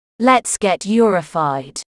Let's get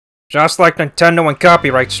Eurified. Just like Nintendo and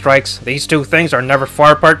copyright strikes, these two things are never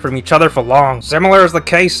far apart from each other for long. Similar is the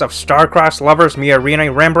case of star-crossed lovers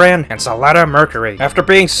Miorine Rembrandt and Soletta Mercury. After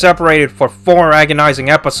being separated for 4 agonizing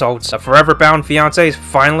episodes, the forever-bound fiancés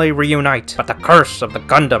finally reunite, but the curse of the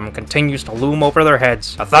Gundam continues to loom over their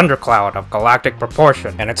heads, a thundercloud of galactic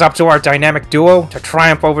proportion, and it's up to our dynamic duo to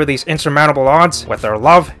triumph over these insurmountable odds with their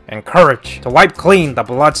love and courage, to wipe clean the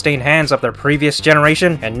blood-stained hands of their previous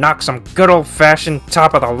generation and knock some good old-fashioned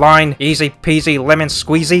top-of-the-line easy peasy lemon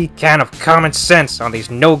squeezy can of common sense on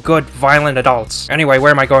these no good violent adults. Anyway,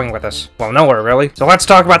 where am I going with this? Well, nowhere really. So let's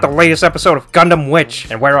talk about the latest episode of Gundam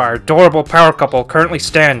Witch and where our adorable power couple currently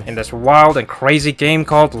stand in this wild and crazy game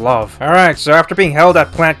called love. Alright, so after being held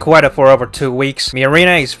at Plant Quetta for over 2 weeks,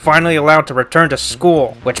 Miorine is finally allowed to return to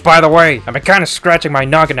school, which by the way, I've been kinda scratching my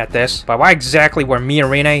noggin at this, but why exactly were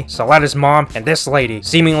Miorine, Soletta's mom, and this lady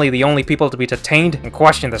seemingly the only people to be detained and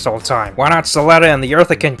questioned this whole time? Why not Soletta and the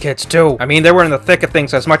Earthican kids too? I mean, they were in the thick of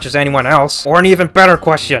things as much as anyone else. Or an even better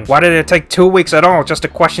question, why did it take 2 weeks at all just to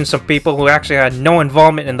question some people who actually had no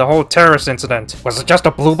involvement in the whole terrorist incident? Was it just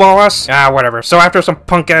a blue ball us? Ah, whatever. So after some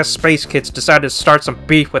punk-ass space kids decided to start some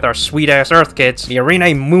beef with our sweet-ass Earth kids,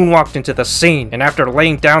 Miorine moonwalked into the scene, and after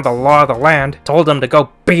laying down the law of the land, told them to go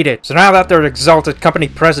beat it. So now that their exalted company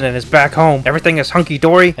president is back home, everything is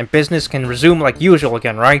hunky-dory, and business can resume like usual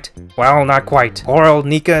again, right? Well, not quite. Poor old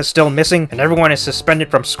Nika is still missing, and everyone is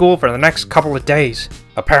suspended from school for the next couple of days.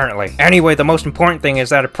 Apparently. Anyway, the most important thing is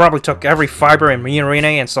that it probably took every fiber in Miorine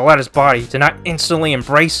and Soletta's body to not instantly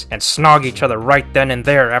embrace and snog each other right then and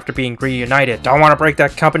there after being reunited. Don't want to break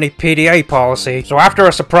that company PDA policy. So after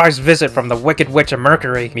a surprise visit from the Wicked Witch of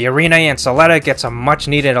Mercury, Miorine and Soletta get some much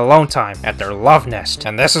needed alone time at their love nest.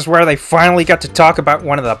 And this is where they finally got to talk about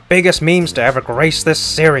one of the biggest memes to ever grace this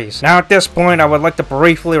series. Now at this point, I would like to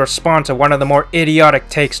briefly respond to one of the more idiotic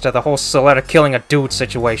takes to the whole Soletta killing a dude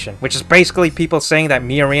situation, which is basically people saying that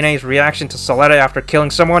Miorine's reaction to Soletta after killing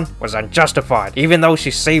someone was unjustified, even though she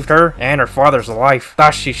saved her and her father's life.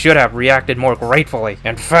 Thus, she should have reacted more gratefully.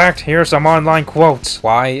 In fact, here's some online quotes.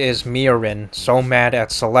 Why is Miorine so mad at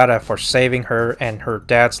Soletta for saving her and her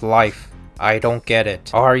dad's life? I don't get it.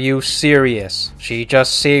 Are you serious? She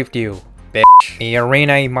just saved you. Bitch.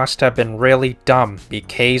 Miorine must have been really dumb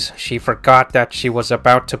because she forgot that she was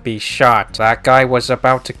about to be shot. That guy was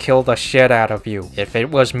about to kill the shit out of you. If it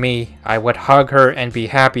was me, I would hug her and be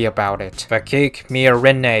happy about it. Vakik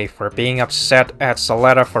Miorine for being upset at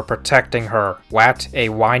Soletta for protecting her. What a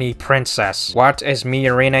whiny princess. What is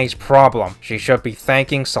Miorine's problem? She should be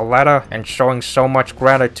thanking Soletta and showing so much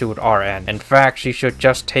gratitude, RN. In fact, she should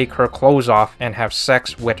just take her clothes off and have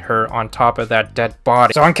sex with her on top of that dead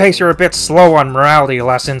body. So in case you're a bit slow on morality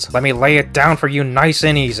lessons, let me lay it down for you nice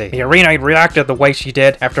and easy. Miorine reacted the way she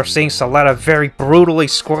did after seeing Soletta very brutally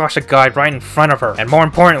squash a guy right in front of her, and more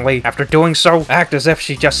importantly, after doing so, act as if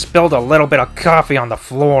she just spilled a little bit of coffee on the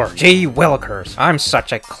floor. Gee willikers, I'm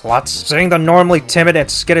such a klutz. Seeing the normally timid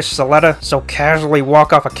and skittish Soletta so casually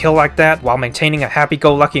walk off a kill like that while maintaining a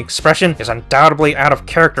happy-go-lucky expression is undoubtedly out of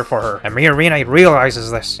character for her, and Miorine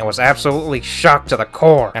realizes this and was absolutely shocked to the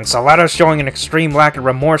core. And Soletta showing an extreme lack of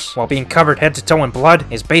remorse while being covered head to toe in blood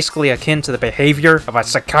is basically akin to the behavior of a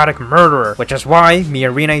psychotic murderer, which is why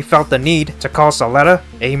Miorine felt the need to call Soletta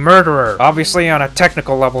a murderer. Obviously, on a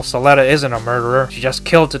technical level, Soletta isn't a murderer. She just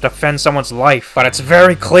killed to defend someone's life. But it's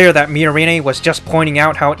very clear that Miorine was just pointing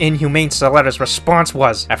out how inhumane Soletta's response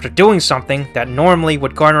was after doing something that normally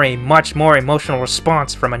would garner a much more emotional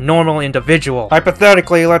response from a normal individual.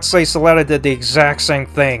 Hypothetically, let's say Soletta did the exact same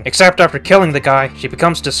thing, except after killing the guy, she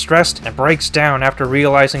becomes distressed and breaks down after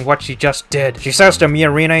realizing what she just did. She says to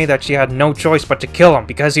Miorine that she had no choice but to kill him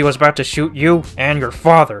because he was about to shoot you and your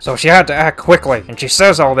father, so she had to act quickly, and she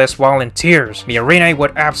says all this while in tears. Miorine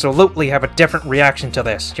would absolutely have a different reaction to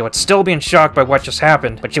this. She would still be in shock by what just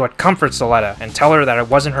happened, but she would comfort Soletta and tell her that it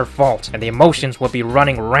wasn't her fault, and the emotions would be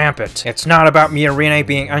running rampant. It's not about Miorine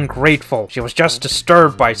being ungrateful. She was just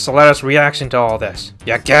disturbed by Soletta's reaction to all this.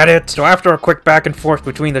 You get it? So after a quick back and forth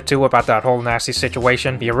between the two about that whole nasty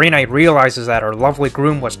situation, Miorine realizes that her lovely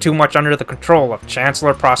groom was too much under the control of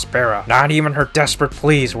Chancellor Prospera. Not even her desperate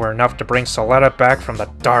pleas were enough to bring Soletta back from the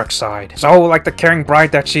dark side. So, like the caring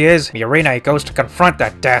bride that she is, Miorine goes to confront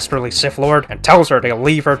that dastardly Sith Lord and tells her to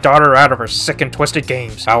leave her daughter out of her sick and twisted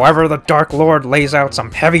games. However, the Dark Lord lays out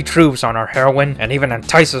some heavy truths on our heroine and even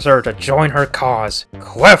entices her to join her cause.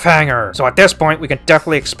 Cliffhanger! So at this point, we can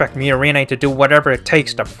definitely expect Miorine to do whatever it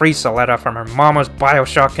takes to free Soletta from her mama's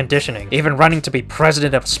Bioshock conditioning, even running to be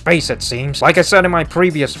president of space, it seems. Like I said in my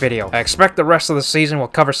previous video, deal. I expect the rest of the season will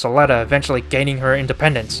cover Soletta eventually gaining her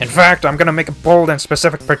independence. In fact, I'm gonna make a bold and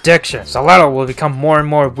specific prediction. Soletta will become more and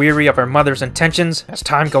more weary of her mother's intentions as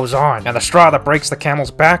time goes on, and the straw that breaks the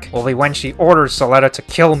camel's back will be when she orders Soletta to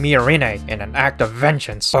kill Miorine in an act of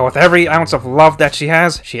vengeance. But with every ounce of love that she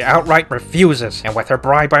has, she outright refuses, and with her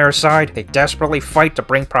bride by her side, they desperately fight to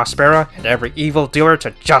bring Prospera and every evildoer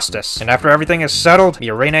to justice. And after everything is settled,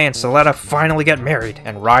 Miorine and Soletta finally get married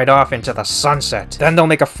and ride off into the sunset. Then they'll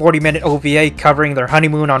make a 40-minute OVA covering their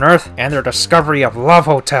honeymoon on Earth and their discovery of love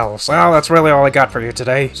hotels. Well, that's really all I got for you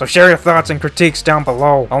today, so share your thoughts and critiques down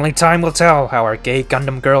below. Only time will tell how our gay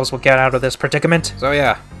Gundam girls will get out of this predicament. So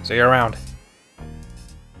yeah, see you around.